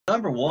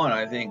Number one,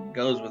 I think,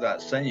 goes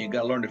without saying, you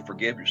got to learn to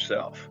forgive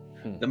yourself.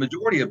 Hmm. The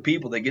majority of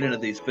people that get into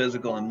these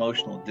physical and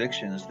emotional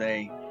addictions,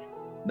 they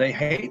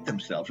hate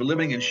themselves. They're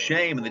living in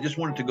shame and they just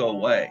want it to go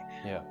away.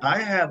 Yeah. I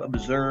have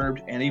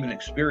observed and even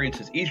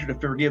experienced it's easier to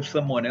forgive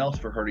someone else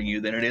for hurting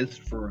you than it is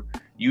for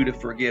you to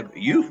forgive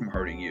you from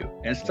hurting you.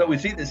 And so we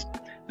see this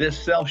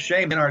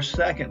self-shame in our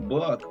second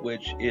book,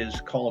 which is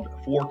called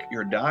Fork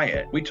Your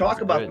Diet. We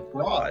talk about the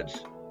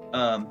frauds,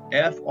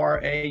 Frauds,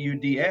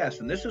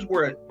 and this is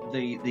where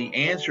the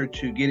answer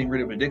to getting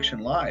rid of addiction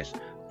lies.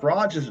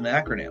 Frauds is an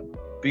acronym: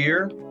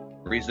 fear,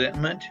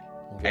 resentment,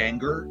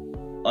 anger,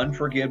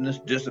 unforgiveness,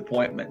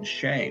 disappointment, and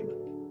shame.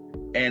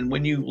 And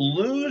when you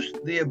lose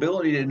the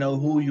ability to know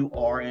who you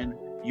are and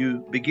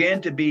you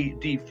begin to be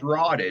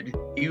defrauded,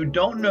 you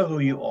don't know who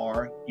you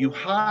are, you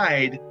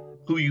hide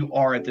who you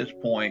are at this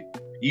point,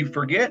 you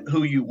forget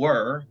who you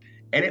were,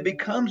 and it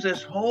becomes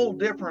this whole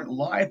different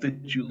life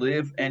that you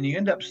live, and you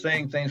end up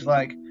saying things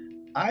like,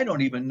 I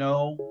don't even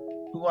know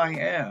who I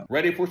am.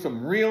 Ready for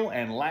some real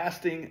and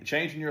lasting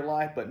change in your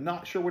life, but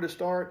not sure where to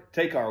start?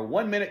 Take our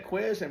 1-minute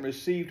quiz and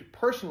receive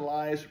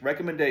personalized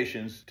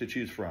recommendations to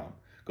choose from.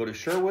 Go to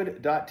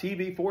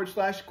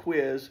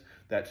sherwood.tv/quiz.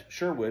 That's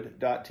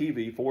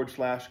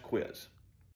sherwood.tv/quiz.